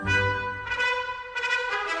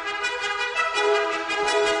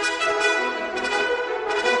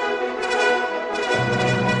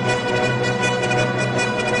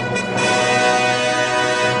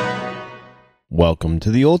Welcome to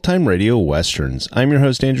the Old Time Radio Westerns. I'm your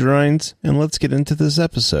host, Andrew Rines, and let's get into this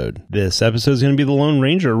episode. This episode is going to be The Lone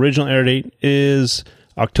Ranger. Original air date is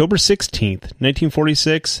October 16th,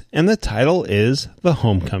 1946, and the title is The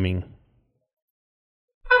Homecoming.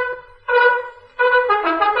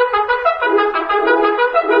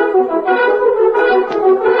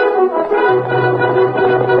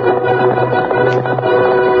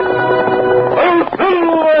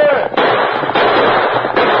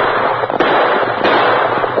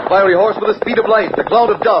 Fiery horse with the speed of light, a cloud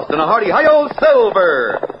of dust, and a hearty hi-yo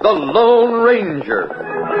Silver, the Lone Ranger.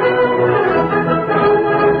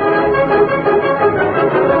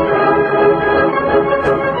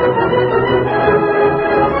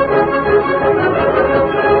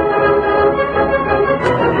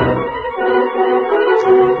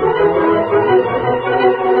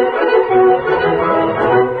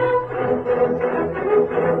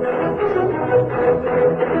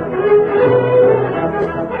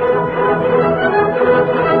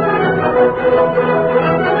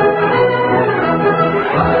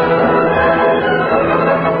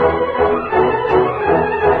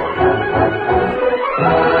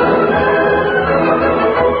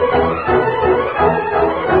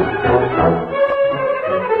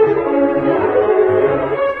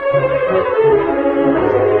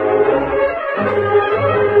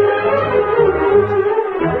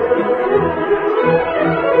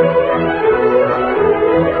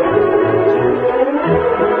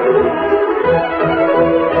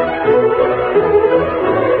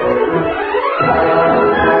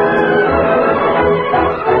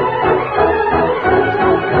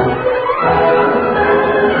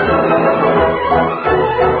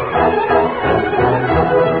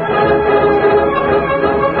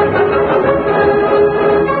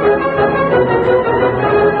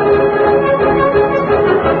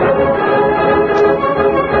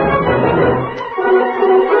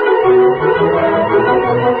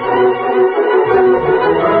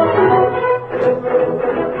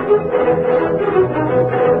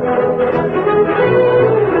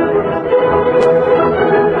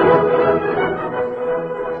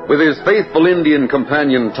 With his faithful Indian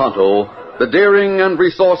companion Tonto, the daring and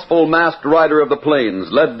resourceful masked rider of the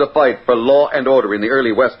plains led the fight for law and order in the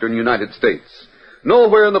early western United States.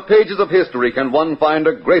 Nowhere in the pages of history can one find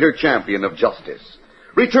a greater champion of justice.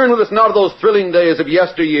 Return with us now to those thrilling days of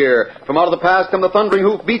yesteryear. From out of the past come the thundering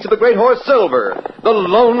hoofbeats of the great horse Silver. The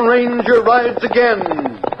Lone Ranger rides again.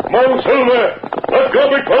 Come on, Silver! Let's go,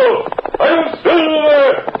 big fellow! I'm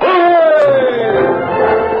Silver! Hooray!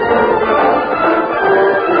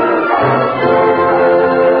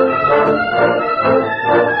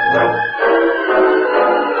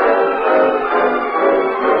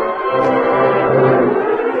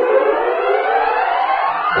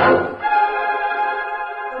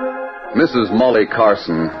 Mrs. Molly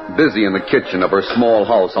Carson, busy in the kitchen of her small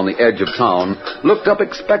house on the edge of town, looked up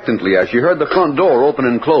expectantly as she heard the front door open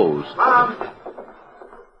and close. Mom!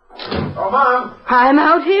 Oh, Mom! I'm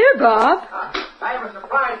out here, Bob. I have a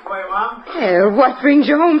surprise for you, Mom. Well, what brings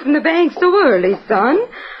you home from the bank so early, son?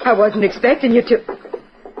 I wasn't expecting you to...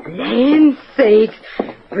 Land sakes,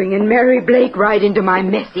 bringing Mary Blake right into my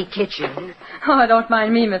messy kitchen. Oh, don't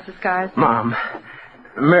mind me, Mrs. Carson. Mom,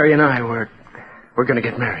 Mary and I, we're going to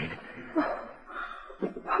get married.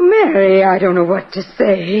 Mary, I don't know what to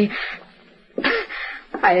say.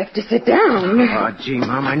 I have to sit down. Oh, gee,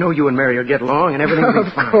 Mom, I know you and Mary will get along and everything will be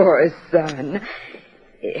fine. Of course, son.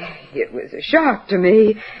 It was a shock to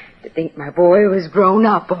me to think my boy was grown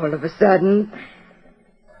up all of a sudden.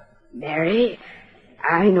 Mary,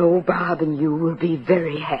 I know Bob and you will be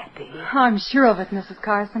very happy. I'm sure of it, Mrs.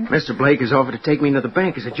 Carson. Mr. Blake has offered to take me into the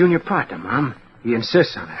bank as a junior partner, Mom. He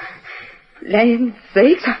insists on it. Land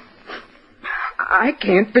sakes, I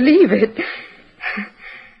can't believe it.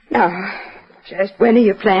 Now, just when are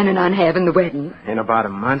you planning on having the wedding? In about a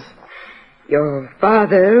month. Your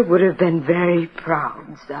father would have been very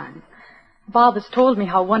proud, son. Bob has told me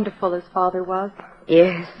how wonderful his father was.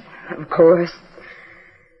 Yes, of course.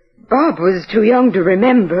 Bob was too young to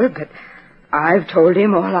remember, but I've told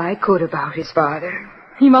him all I could about his father.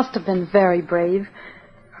 He must have been very brave.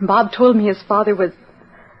 Bob told me his father was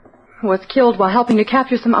killed while helping to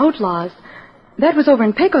capture some outlaws. That was over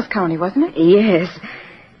in Pecos County, wasn't it? Yes.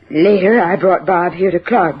 Later, I brought Bob here to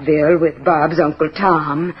Clarkville with Bob's Uncle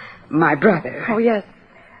Tom, my brother. Oh, yes.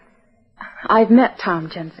 I've met Tom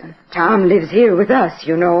Jensen. Tom lives here with us,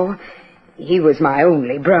 you know. He was my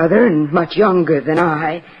only brother and much younger than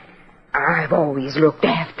I. I've always looked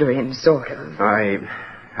after him, sort of.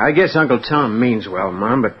 I guess Uncle Tom means well,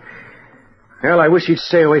 Mom, but Well, I wish you'd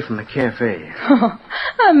stay away from the cafe. Oh,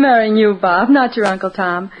 I'm marrying you, Bob, not your Uncle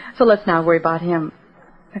Tom. So let's not worry about him.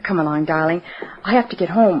 Now, come along, darling. I have to get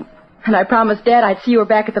home. And I promised Dad I'd see you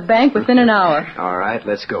back at the bank within an hour. All right,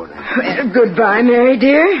 let's go then. Well, goodbye, Mary,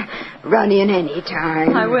 dear. Run in any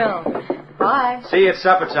time. I will. Bye. See you at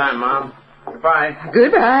supper time, Mom. Goodbye.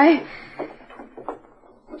 Goodbye.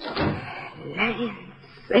 Land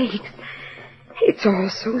sakes. It's all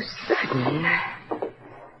so sudden.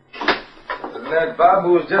 Isn't that Bob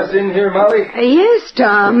who was just in here, Molly? Yes,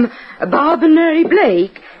 Tom. Bob and Mary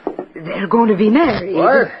Blake. They're going to be married.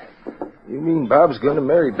 What? You mean Bob's going to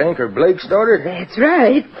marry Banker Blake's daughter? That's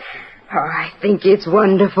right. Oh, I think it's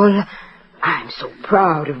wonderful. I'm so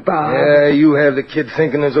proud of Bob. Yeah, you have the kid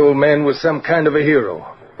thinking his old man was some kind of a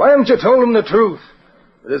hero. Why haven't you told him the truth?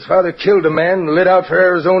 That his father killed a man and lit out for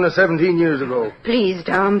Arizona 17 years ago. Please,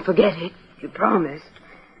 Tom, forget it. You promised.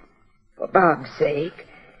 For Bob's sake.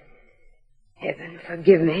 Heaven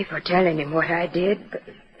forgive me for telling him what I did, but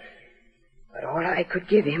all I could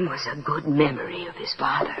give him was a good memory of his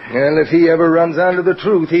father. And if he ever runs onto the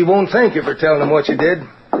truth, he won't thank you for telling him what you did.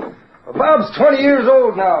 Well, Bob's 20 years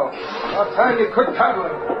old now. About time you quit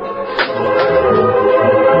coddling.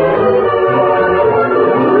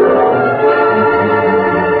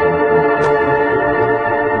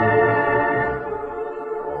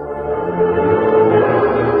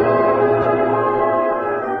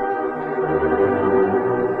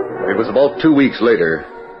 It was about 2 weeks later.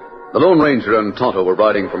 The Lone Ranger and Tonto were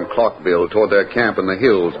riding from Clarkville toward their camp in the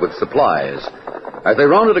hills with supplies. As they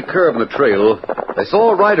rounded a curve in the trail, they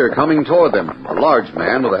saw a rider coming toward them, a large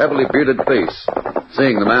man with a heavily bearded face.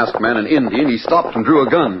 Seeing the masked man an Indian, he stopped and drew a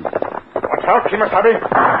gun. Watch out, Kimasabi.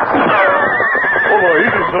 Oh, boy,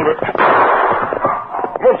 easy, Silver.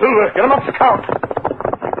 Come on, Silver, get him up to count.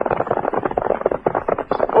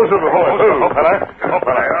 Oh, Silver, oh, fella.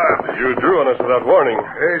 You drew on us without warning.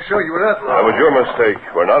 Hey, so you were outlaws. That was your mistake.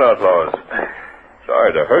 We're not outlaws. Sorry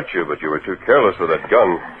to hurt you, but you were too careless with that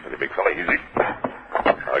gun. Steady, big fella, easy.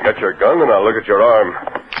 I'll get your gun and I'll look at your arm.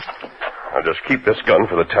 I'll just keep this gun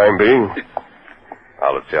for the time being.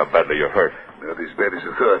 Now, let's see how badly you're hurt. Not as bad as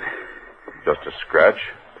I thought. Just a scratch.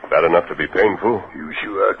 Bad enough to be painful. You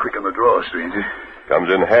sure are quick on the draw, stranger. Comes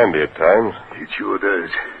in handy at times. It sure does.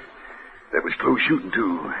 That was close shooting,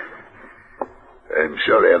 too. I'm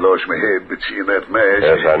sorry I lost my head, but seeing that mask...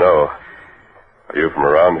 Yes, I know. Are you from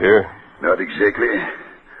around here? Not exactly.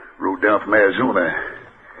 Rode down from Arizona.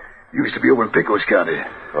 Used to be over in Pecos County.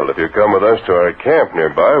 Well, if you come with us to our camp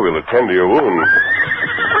nearby, we'll attend to your wound.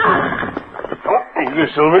 Oh,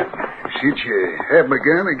 easy, Silver. Since you have my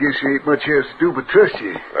gun, I guess there ain't much else to do but trust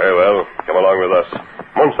you. Very well. Come along with us.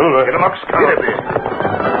 Come on, Silver. Get him up, Scout. Get up there.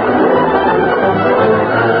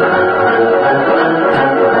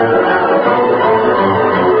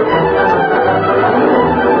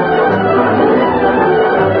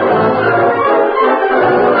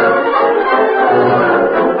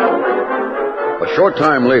 A short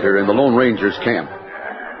time later in the Lone Ranger's camp.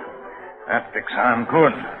 That fix I'm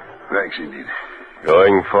good. Thanks, Indian.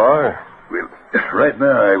 Going far? Well, right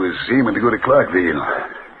now I was aiming to go to Clarkville.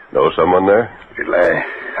 Know someone there?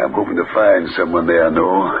 I'm hoping to find someone there I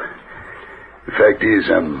know. The fact is,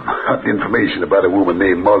 I'm hunting information about a woman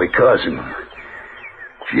named Molly Carson.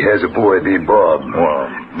 She has a boy named Bob. Well,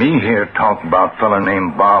 me here talk about fella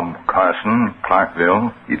named Bob Carson,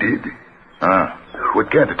 Clarkville. You did?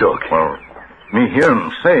 What kind of talk? Well, me hear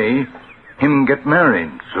him say him get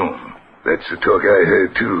married soon. That's the talk I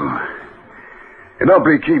heard, too. An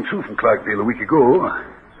hombre came through from Clarkville a week ago.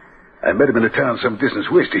 I met him in a town some distance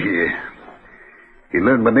west of here. He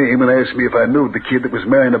learned my name and asked me if I knowed the kid that was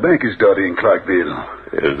marrying a banker's daughter in Clarkville.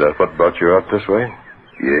 Is that what brought you out this way?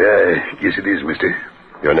 Yeah, I guess it is, mister.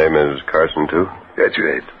 Your name is Carson, too? That's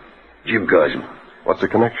right. Jim Carson. What's the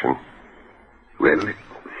connection? Well,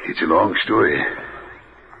 it's a long story.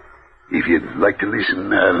 If you'd like to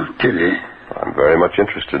listen, I'll tell you. I'm very much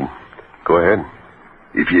interested. Go ahead.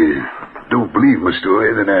 If you don't believe my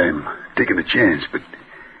story, then I'm taking a chance, but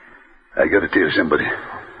I gotta tell somebody.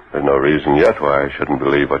 There's no reason yet why I shouldn't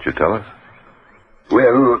believe what you tell us.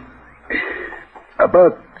 Well,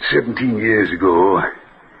 about 17 years ago,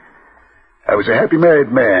 I was a happy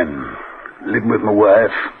married man, living with my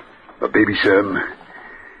wife, my baby son,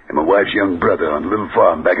 and my wife's young brother on a little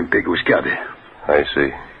farm back in Pecos County. I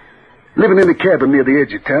see. Living in a cabin near the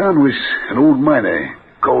edge of town was an old miner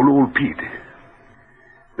called Old Pete.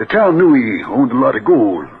 The town knew he owned a lot of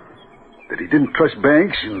gold, that he didn't trust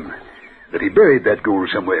banks, and that he buried that gold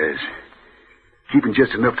somewhere, keeping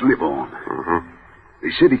just enough to live on. Mm-hmm.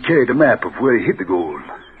 They said he carried a map of where he hid the gold.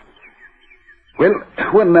 Well,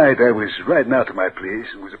 one night I was riding out to my place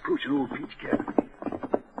and was approaching old Pete's cabin.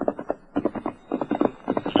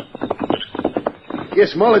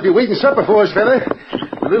 Guess Molly'll be waiting supper for us, fella.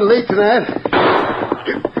 A little late tonight.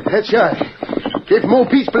 Head shot. Came from old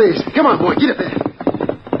Pete's place. Come on, boy, get up there.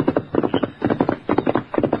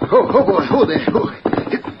 Oh, boy, hold there.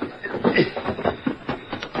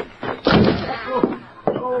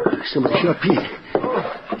 Somebody shot Pete.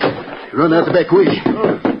 Run out the back way.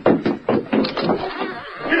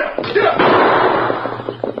 Get up!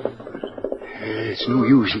 It's no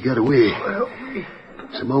use. He got away.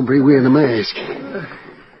 Some hombre wearing a mask.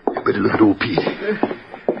 I better look at old Pete.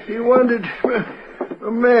 He wanted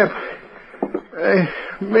a map. I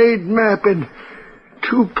made map in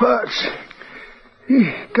 2 parts.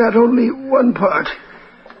 He got only 1 part.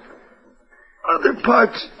 Other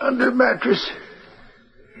parts under mattress.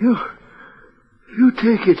 You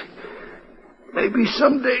take it. Maybe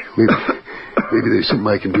someday. Maybe there's something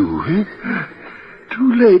I can do, huh?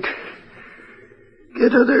 Too late.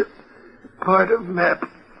 Get other part of map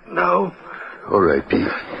now. All right, Pete.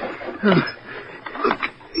 Look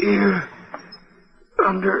here.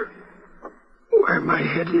 Under where my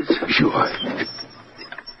head is. Sure.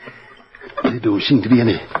 There don't seem to be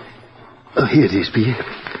any... Oh, here it is, Pete.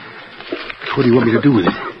 What do you want me to do with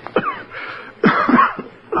it?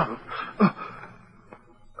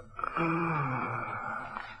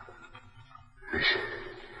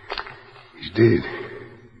 He's dead.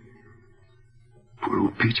 Poor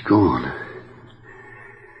old Pete's gone.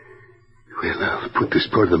 Well, I'll put this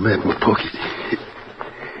part of the map in my pocket.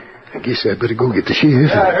 I guess I'd better go get the sheriff.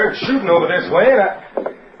 Yeah, I heard shooting over this way, and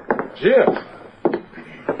Jim,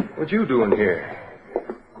 what you doing here?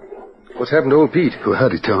 What's happened to old Pete? Oh,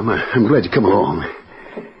 howdy, Tom. I'm glad you come along.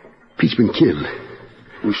 Pete's been killed.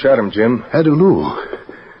 Who shot him, Jim? I don't know.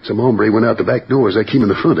 Some hombre went out the back door as I came in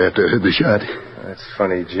the front after I heard the shot. That's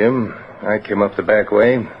funny, Jim. I came up the back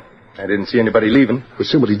way. I didn't see anybody leaving. Well,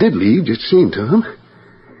 somebody did leave just the same, Tom.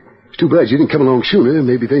 It's too bad you didn't come along sooner.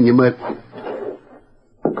 Maybe then you might...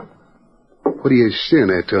 What are you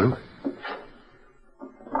staring at, Tom?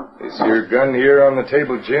 Is your gun here on the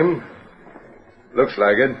table, Jim? Looks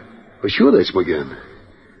like it. Well, sure, that's my gun.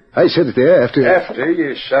 I set it there after... After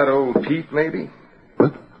you shot old Pete, maybe?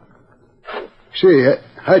 What? Say,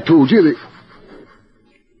 I told you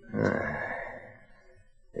that...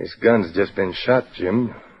 This gun's just been shot,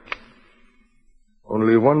 Jim.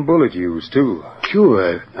 Only 1 bullet used, too.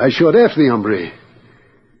 Sure, I shot after the hombre.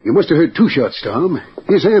 You must have heard 2 shots, Tom.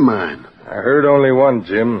 His and mine. I heard only 1,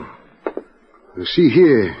 Jim. Well, see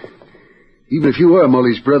here. Even if you are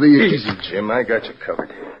Molly's brother, you... Easy, Jim. I got you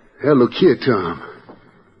covered. Well, look here, Tom.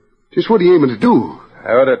 Just what are you aiming to do?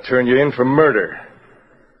 I ought to turn you in for murder.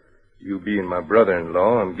 You being my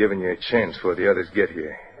brother-in-law, I'm giving you a chance before the others get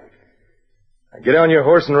here. Now get on your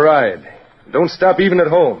horse and ride. Don't stop even at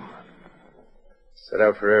home. Set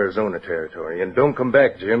out for Arizona territory, and don't come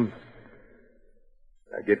back, Jim.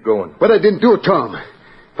 Now get going. But I didn't do it, Tom.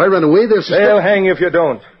 If I run away, they'll suspect... They'll hang you if you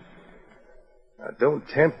don't. Now don't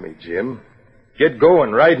tempt me, Jim. Get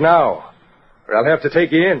going right now, or I'll have to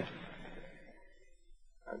take you in.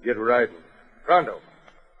 Now get riding. Pronto.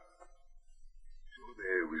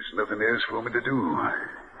 There was nothing else for me to do.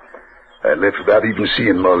 I left without even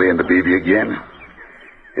seeing Molly and the baby again,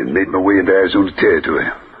 and made my way into Arizona territory.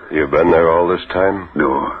 You've been there all this time?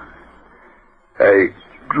 No. I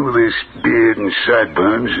grew this beard and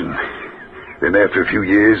sideburns, and then after a few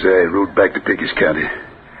years, I rode back to Pecos County.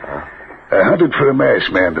 I hunted for a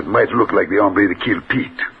masked man that might look like the hombre that killed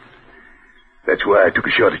Pete. That's why I took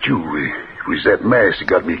a shot at you. It was that mask that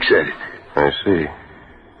got me excited. I see.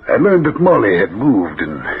 I learned that Molly had moved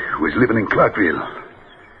and was living in Clarkville.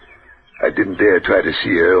 I didn't dare try to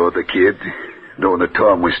see her or the kid, knowing that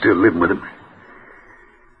Tom was still living with him.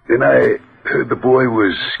 Then I heard the boy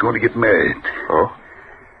was going to get married. Oh?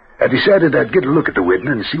 I decided I'd get a look at the wedding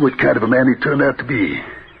and see what kind of a man he turned out to be.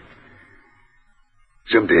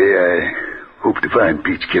 Someday I hope to find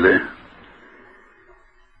Pete's killer.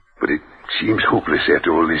 But it seems hopeless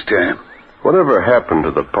after all this time. Whatever happened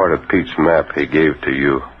to the part of Pete's map he gave to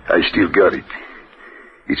you? I still got it.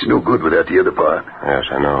 It's no good without the other part. Yes,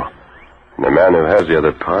 I know. And the man who has the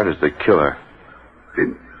other part is the killer.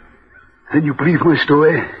 Then you believe my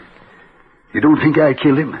story? You don't think I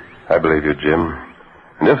killed him? I believe you, Jim.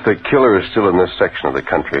 And if the killer is still in this section of the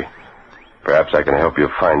country, perhaps I can help you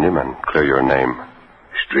find him and clear your name.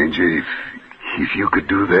 Stranger, if you could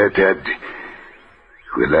do that,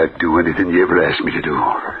 I'd do anything you ever asked me to do.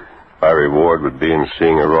 My reward would be in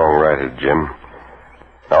seeing a wrong righted, Jim.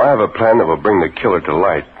 Now, I have a plan that will bring the killer to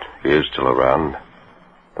light. He is still around.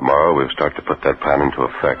 Tomorrow, we'll start to put that plan into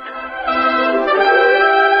effect.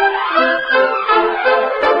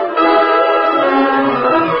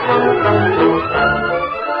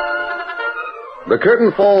 The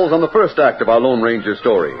curtain falls on the first act of our Lone Ranger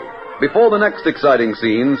story. Before the next exciting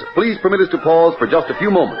scenes, please permit us to pause for just a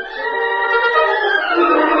few moments.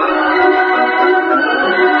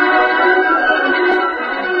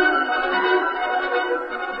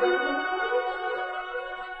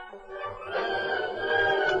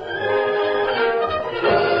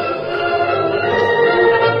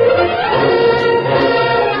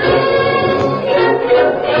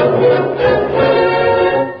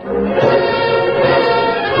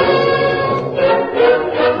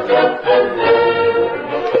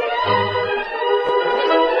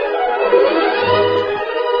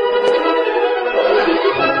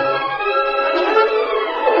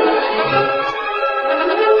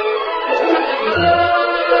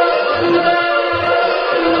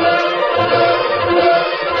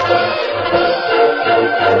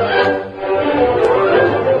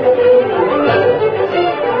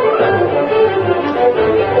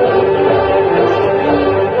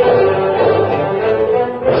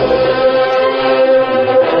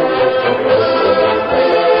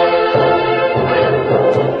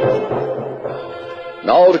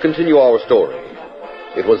 Now to continue our story.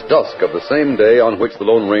 It was dusk of the same day on which the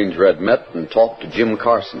Lone Ranger had met and talked to Jim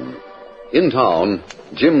Carson. In town,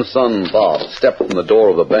 Jim's son Bob stepped from the door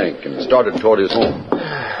of the bank and started toward his home.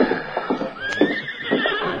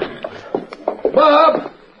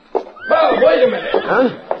 Bob! Bob, wait a minute. Huh?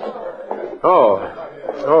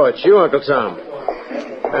 Oh, it's you, Uncle Tom.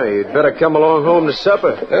 Hey, you'd better come along home to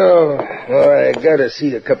supper. Oh, I gotta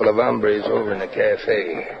see a couple of hombres over in the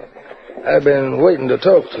cafe. I've been waiting to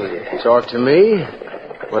talk to you. Talk to me?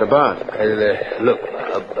 What about? Look,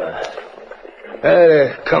 Bob,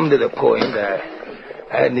 I'd come to the point.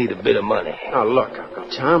 I need a bit of money. Now, look, Uncle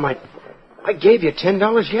Tom, I gave you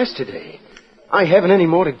 $10 yesterday. I haven't any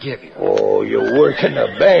more to give you. Oh, you work in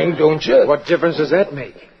the bank, don't you? What difference does that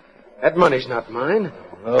make? That money's not mine.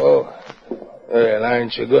 Oh. Well,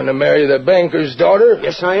 aren't you going to marry the banker's daughter?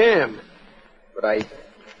 Yes, I am. But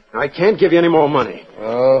I can't give you any more money.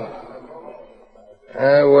 Oh.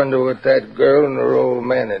 I wonder what that girl and her old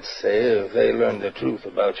man would say if they learned the truth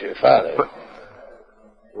about your father.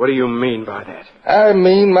 What do you mean by that? I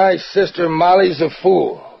mean my sister Molly's a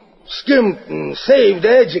fool. Skimped and saved to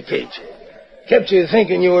educate you. Kept you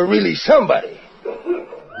thinking you were really somebody.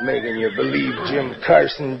 Making you believe Jim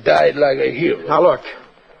Carson died like a hero. Now, look.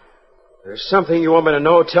 There's something you want me to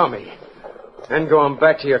know, tell me. Then go on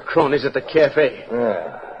back to your cronies at the cafe.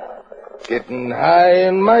 Getting high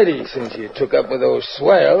and mighty since you took up with those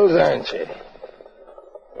swells, aren't you?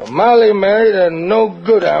 Well, Molly married a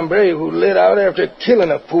no-good hombre who lit out after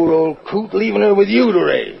killing a poor old coot, leaving her with you to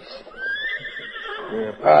raise.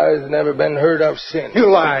 Your pa's never been heard of since. You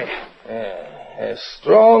lie. A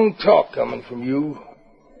strong talk coming from you.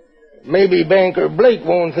 Maybe Banker Blake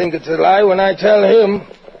won't think it's a lie when I tell him.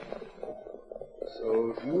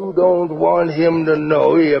 So if you don't want him to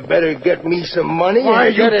know, you better get me some money. Why,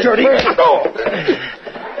 and you get dirty... Oh.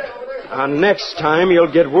 Next time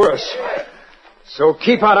you'll get worse. So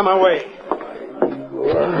keep out of my way. You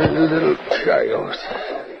are a little child.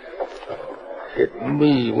 Hit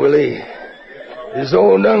me, Willie. His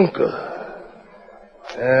own uncle.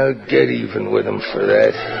 I'll get even with him for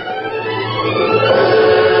that.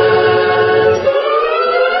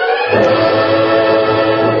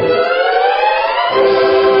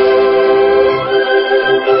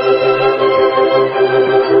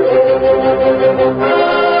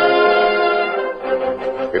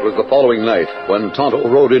 It was the following night when Tonto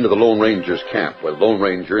rode into the Lone Ranger's camp where the Lone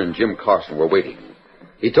Ranger and Jim Carson were waiting.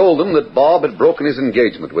 He told them that Bob had broken his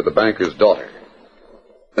engagement with the banker's daughter.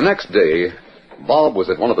 The next day, Bob was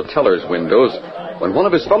at one of the teller's windows when one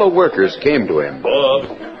of his fellow workers came to him. Bob,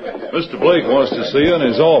 Mr. Blake wants to see you in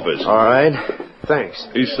his office. All right. Thanks.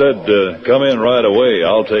 He said, come in right away.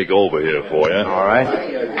 I'll take over here for you. All right.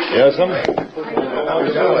 Yes, sir?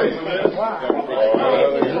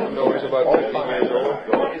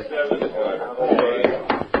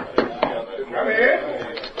 Come here.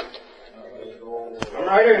 Come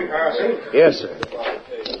right in, Carson. Yes, sir.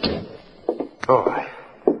 Oh,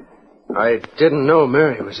 I didn't know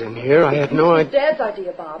Mary was in here. I had no idea. Dad's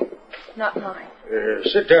idea, Bob, not mine.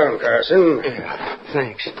 Sit down, Carson. Yeah,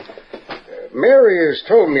 thanks. Mary has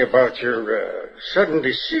told me about your sudden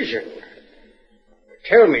decision.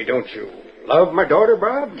 Tell me, don't you love my daughter,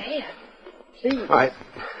 Bob? Dad, please.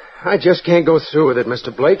 I just can't go through with it,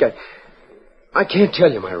 Mr. Blake. I can't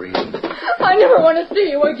tell you my reason. I never want to see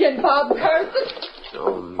you again, Bob Carson.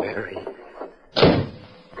 Oh, Mary.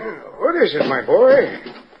 What is it, my boy?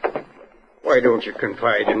 Why don't you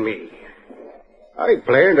confide in me? I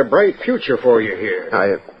planned a bright future for you here.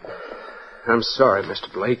 I'm sorry, Mr.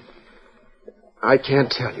 Blake. I can't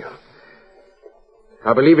tell you.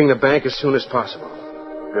 I'll be leaving the bank as soon as possible.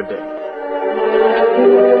 Good day.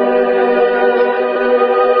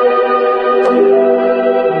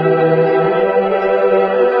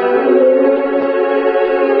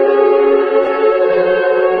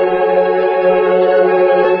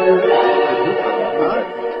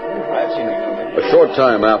 A short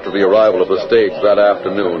time after the arrival of the stage that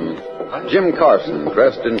afternoon, Jim Carson,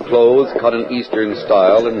 dressed in clothes cut in Eastern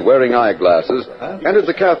style and wearing eyeglasses, entered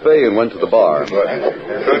the cafe and went to the bar.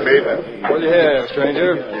 What'll you have,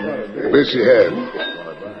 stranger? This you have.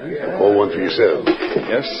 Pour one for yourself.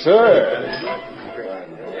 Yes, sir.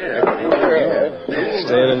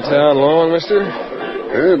 Staying in town long, mister?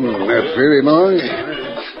 Not very long.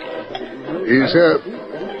 He's up.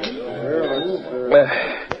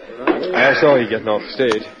 I saw you getting off the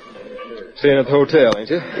stage. Staying at the hotel, ain't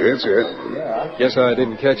you? That's right. Guess I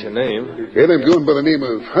didn't catch your name. Well, I'm going by the name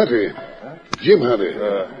of Hunter. Jim Hunter.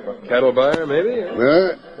 A cattle buyer, maybe?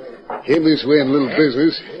 No. Came this way in a little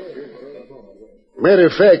business. Matter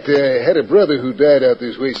of fact, I had a brother who died out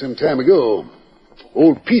this way some time ago.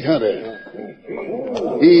 Old Pete Hunter.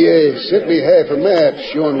 He sent me half a map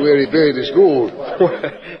showing where he buried his gold.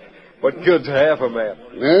 What good's half a map?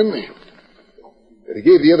 None. But he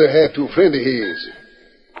gave the other half to a friend of his.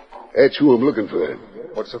 That's who I'm looking for.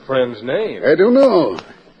 What's the friend's name? I don't know.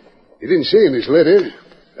 He didn't say in his letter.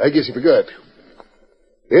 I guess he forgot.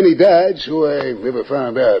 Then he died, so I never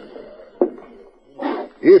found out.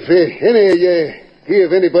 If any of you hear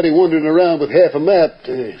of anybody wandering around with half a map,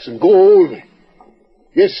 some gold,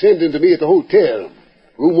 just send him to me at the hotel.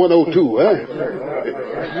 Room 102, huh?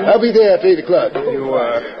 I'll be there after 8 o'clock. You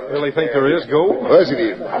really think there is gold?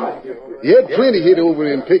 Positive. He had plenty hid over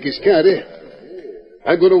in Pecos County.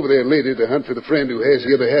 I'm going over there later to hunt for the friend who has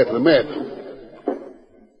the other half of the map.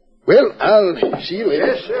 Well, I'll see you later.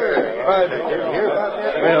 Yes, sir.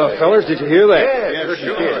 Well, fellas, did you hear that? Yes,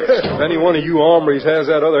 sure. If any one of you hombres has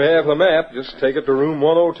that other half of the map, just take it to room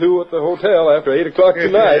 102 at the hotel after 8 o'clock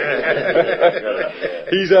tonight.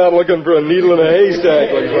 He's out looking for a needle in a haystack.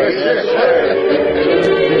 Yes, sir.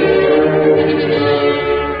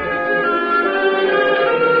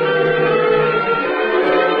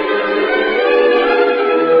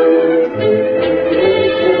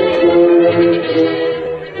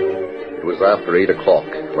 After 8 o'clock,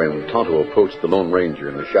 when Tonto approached the Lone Ranger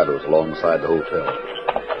in the shadows alongside the hotel.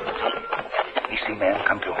 You see man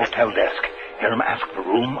come to the hotel desk. Hear him ask for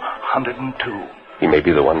room 102. He may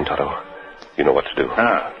be the one, Tonto. You know what to do.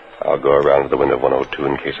 I'll go around to the window of 102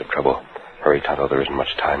 in case of trouble. Hurry, Tonto, there isn't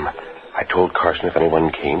much time. I told Carson if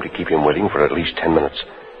anyone came to keep him waiting for at least 10 minutes.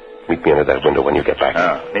 Meet me under that window when you get back.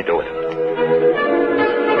 Me do it.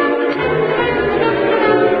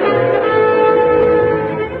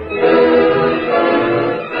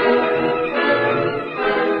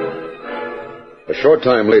 A short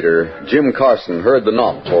time later, Jim Carson heard the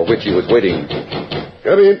knock for which he was waiting.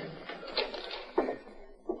 Come in.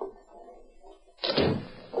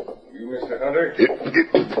 You, Mr. Hunter?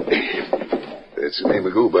 That's the name I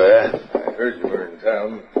go by. I heard you were in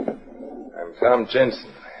town. I'm Tom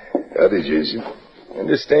Jensen. Howdy, Jensen. I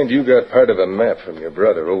understand you got part of a map from your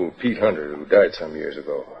brother, old Pete Hunter, who died some years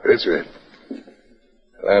ago. That's right.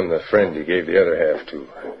 Well, I'm the friend you gave the other half to.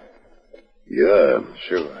 Yeah.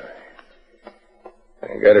 Sure.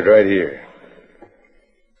 I got it right here.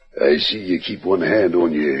 I see you keep one hand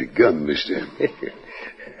on your gun, mister.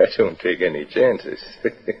 I don't take any chances.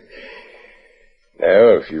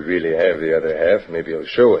 Now, if you really have the other half, maybe you'll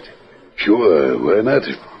show it. Sure, why not?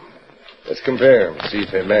 Let's compare them, see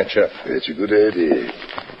if they match up. That's a good idea.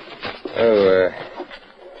 Oh,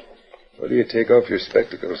 what do you take off your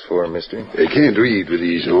spectacles for, mister? I can't read with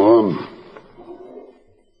these on.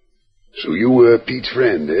 So you were Pete's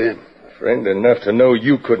friend, eh? Friend enough to know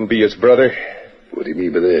you couldn't be his brother. What do you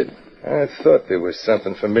mean by that? I thought there was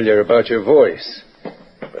something familiar about your voice.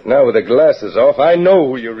 But now with the glasses off, I know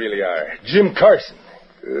who you really are. Jim Carson.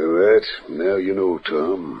 All right. Now you know,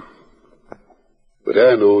 Tom. But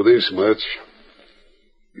I know this much.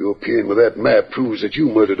 Your appearing with that map proves that you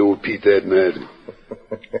murdered old Pete that night.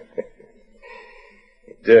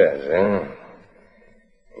 It does, huh?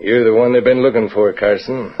 You're the one they've been looking for,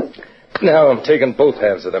 Carson. Now I'm taking both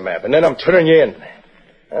halves of the map, and then I'm turning you in.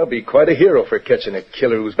 I'll be quite a hero for catching a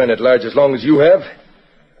killer who's been at large as long as you have.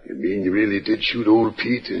 You mean you really did shoot old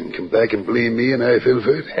Pete and come back and blame me and I fell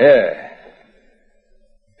for it? Yeah.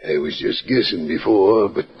 I was just guessing before,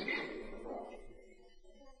 but...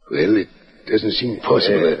 Well, it doesn't seem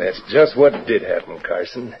possible. Yeah, that's just what did happen,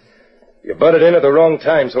 Carson. You butted in at the wrong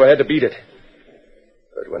time, so I had to beat it.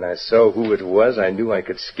 But when I saw who it was, I knew I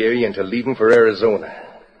could scare you into leaving for Arizona.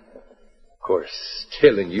 Of course,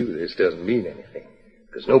 telling you this doesn't mean anything,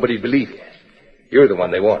 because nobody'd believe you. You're the one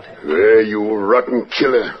they want. Well, you rotten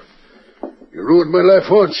killer. You ruined my life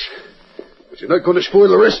once, but you're not going to spoil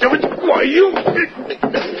the rest of it. Why, you...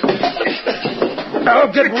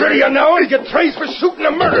 I'll get rid of you now and get praised for shooting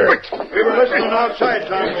a murderer. We were listening outside,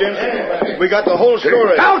 Tom Jensen. We got the whole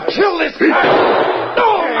story. I'll kill this guy.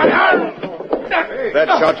 No, that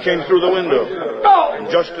shot came through the window. And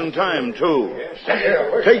just in time, too.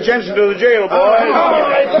 Take Jensen to the jail, boys.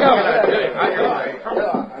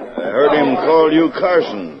 I heard him call you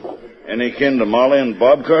Carson. Any kin to Molly and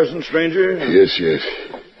Bob Carson, stranger? Yes, Sheriff.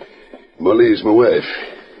 Molly is my wife.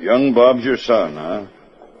 Young Bob's your son, huh?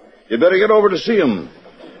 You better get over to see him.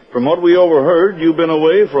 From what we overheard, you've been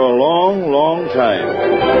away for a long, long time.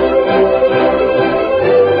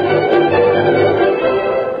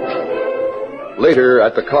 Later,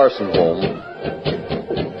 at the Carson home...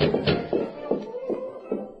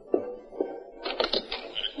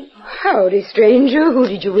 Howdy, stranger. Who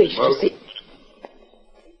did you wish to see?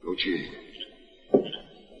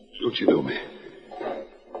 Don't you know me?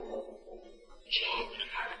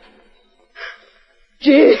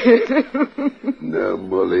 Jim. Now,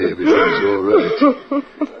 Molly, everything's all right.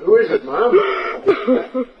 Who is it, Mom?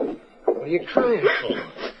 What are you crying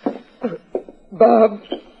for? Bob.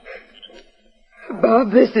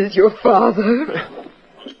 Bob, this is your father.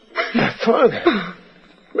 My father?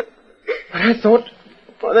 But I thought...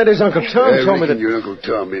 Well, that is Uncle Tom told me that... your Uncle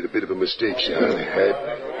Tom made a bit of a mistake, son. There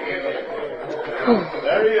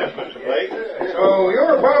he is, Mr. Blake. So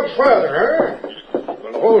you're Bob's father, huh?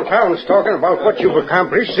 Well, the whole town's talking about what you've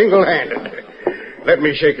accomplished single-handed. Let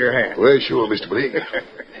me shake your hand. Well, sure, Mr. Blake.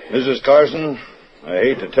 Mrs. Carson, I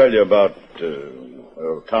hate to tell you about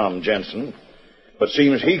Tom Jensen, but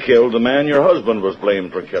seems he killed the man your husband was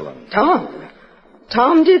blamed for killing. Tom?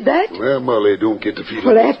 Tom did that? Well, Molly, don't get the feeling...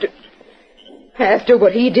 Well, after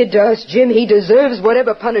what he did to us, Jim, he deserves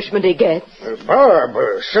whatever punishment he gets. Bob,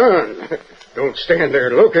 son, don't stand there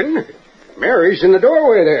looking. Mary's in the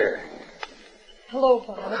doorway there. Hello,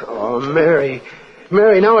 Bob. Oh, Mary.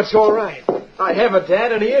 Mary, now it's all right. I have a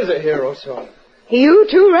dad, and he is a hero, so... You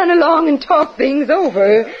two run along and talk things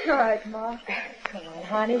over. All right, Ma. Come on,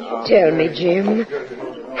 honey. Tell me, Jim,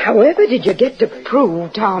 however did you get to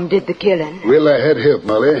prove Tom did the killing? Well, I had help,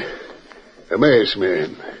 Molly. A masked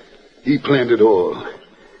man. He planned it all.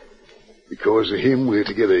 Because of him, we're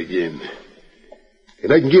together again.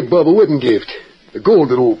 And I can give Bob a wedding gift. The gold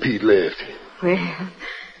that old Pete left.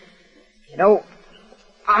 Well,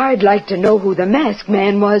 I'd like to know who the masked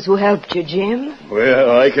man was who helped you, Jim.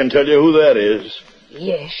 Well, I can tell you who that is.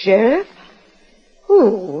 Yes, Sheriff.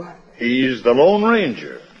 Who? He's the Lone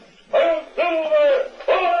Ranger.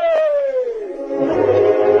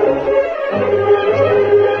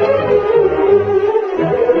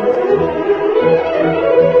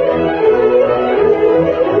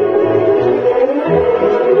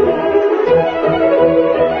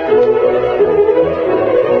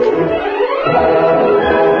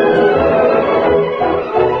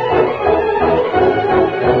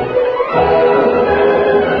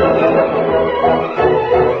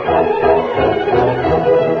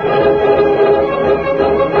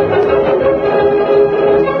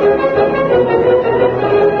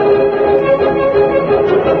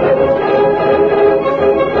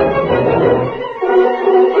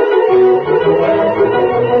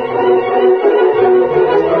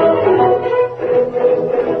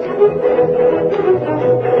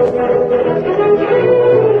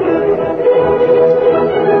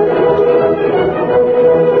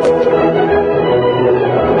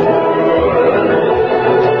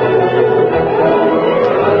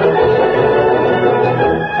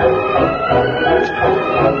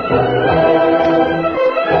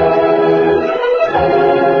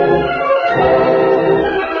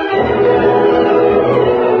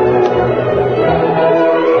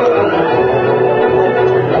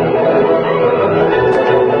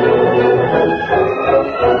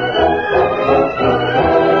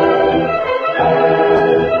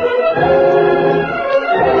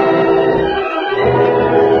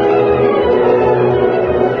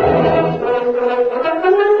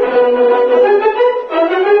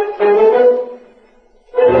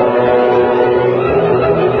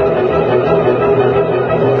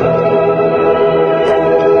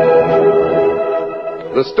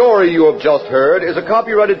 The story you have just heard is a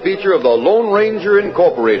copyrighted feature of the Lone Ranger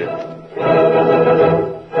Incorporated.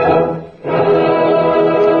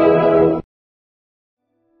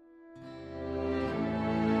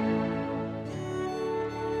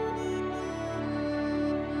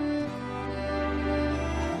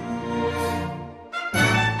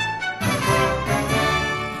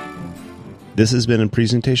 This has been a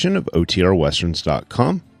presentation of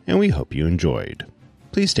OTRWesterns.com, and we hope you enjoyed.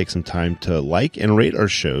 Please take some time to like and rate our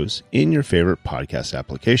shows in your favorite podcast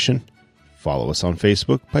application. Follow us on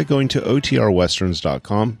Facebook by going to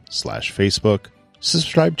OTRWesterns.com/Facebook.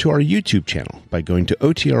 Subscribe to our YouTube channel by going to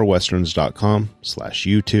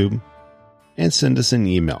OTRWesterns.com/YouTube. And send us an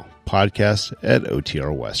email,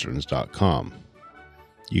 podcast@OTRWesterns.com.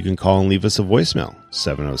 You can call and leave us a voicemail,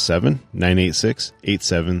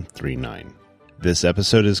 707-986-8739. This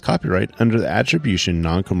episode is copyright under the Attribution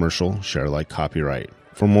Non-Commercial Share-alike copyright.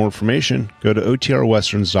 For more information, go to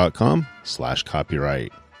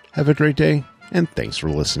OTRWesterns.com/copyright. Have a great day, and thanks for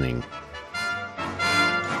listening.